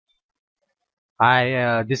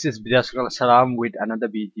Hi, this is Bidaskal Salam with another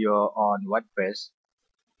video on WordPress.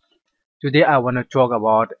 Today I want to talk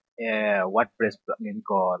about a WordPress plugin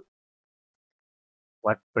called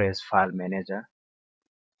WordPress File Manager.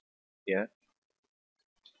 Here,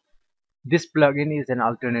 this plugin is an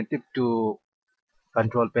alternative to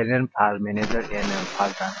Control Panel File Manager and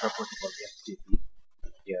File Transfer Protocol FTP.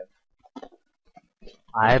 Here,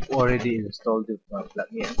 I have already installed the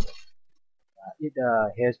plugin. It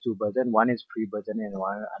has two versions. One is free version and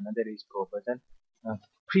another is pro version.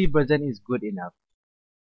 Free version is good enough.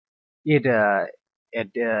 It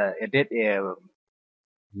added a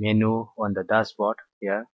menu on the dashboard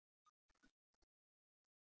here.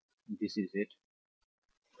 This is it.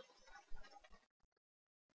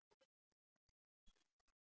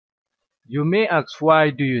 You may ask,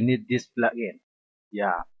 why do you need this plugin?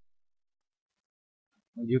 Yeah,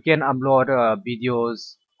 you can upload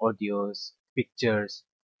videos, audios, pictures,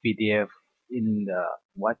 PDF in the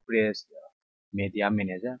WordPress media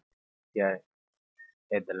manager here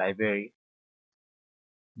at the library.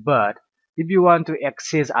 But if you want to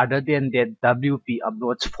access other than that WP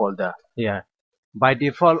uploads folder, yeah, by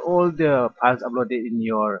default all the files uploaded in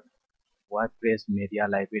your WordPress media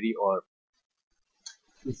library or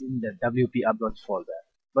is in the WP uploads folder.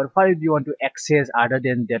 But what if you want to access other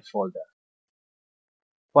than that folder?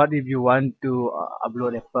 What if you want to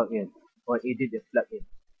upload a plugin or edit a plugin?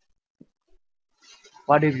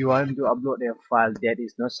 What if you want to upload a file that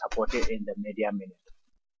is not supported in the media manager?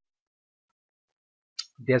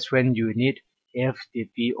 That's when you need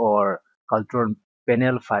FTP or Control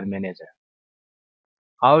Panel File Manager.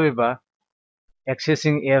 However,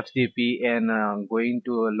 accessing FTP and going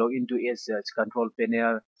to log into its Control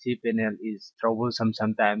Panel, Cpanel is troublesome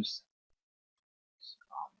sometimes.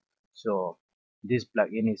 So this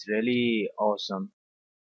plugin is really awesome.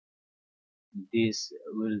 This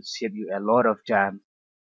will save you a lot of time.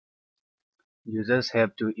 You just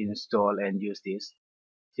have to install and use this.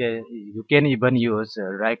 Okay, you can even use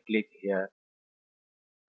right click here.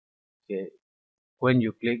 Okay, when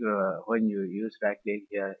you use right click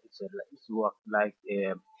here, it's work like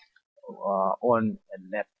on a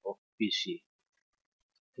laptop PC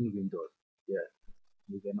in Windows. Here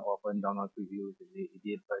you can open download preview the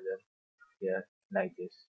edit version here like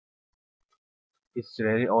this. It's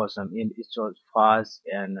really awesome and it's so fast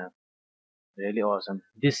and really awesome.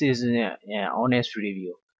 This is an honest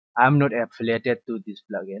review. I'm not affiliated to this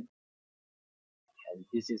plugin, and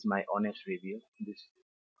this is my honest review. This is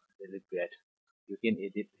really great. You can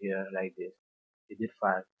edit here like this. Edit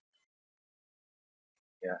file.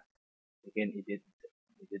 Yeah, you can edit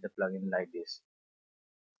the plugin like this.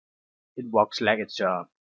 It works like a charm.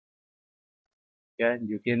 Yeah,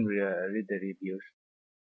 you can read the reviews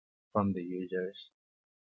from the users.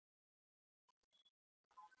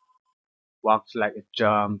 Works like a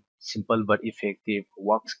charm. Simple but effective.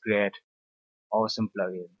 Works great. Awesome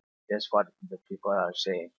plugin. That's what the people are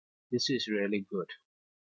saying. This is really good.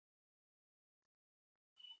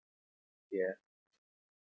 Yeah,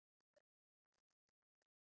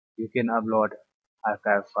 you can upload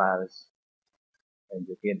archive files and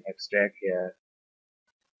you can extract here.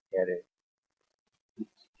 Here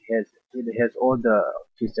it has all the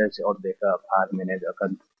features of the file manager,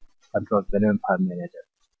 control panel file manager.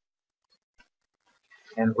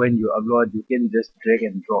 And when you upload, you can just drag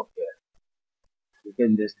and drop here. You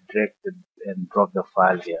can just and drop the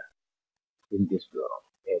file here in this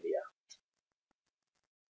area.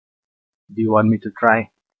 Do you want me to try?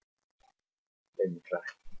 Let me try.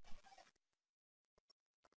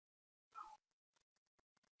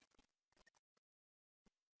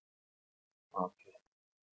 Okay,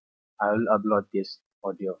 I will upload this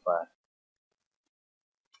audio file.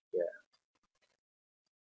 Yeah,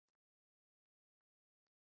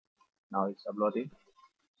 now it's uploading.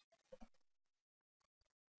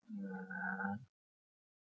 Uh,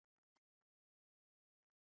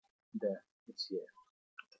 there, it's here.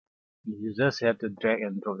 You just have to drag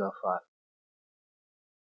and drop the file.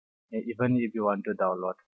 Even if you want to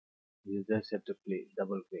download, you just have to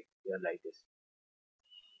double click here like this,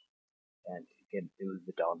 and it will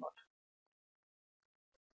be download.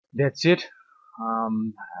 That's it.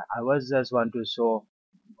 I was just want to show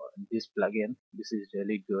this plugin. This is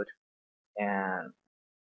really good, and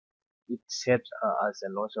it saves us a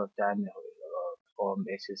lot of time from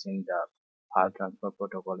accessing the file transfer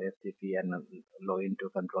protocol FTP and log into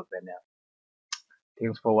control panel.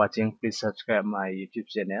 Thanks for watching. Please subscribe my YouTube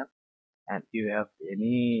channel. And if you have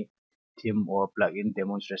any theme or plugin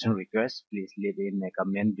demonstration request, please leave in a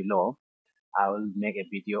comment below. I will make a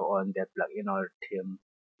video on that plugin or theme,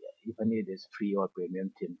 even if it is free or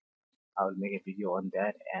premium theme. I will make a video on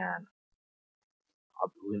that, and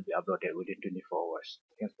will be uploaded within 24 hours.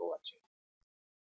 Thanks for watching.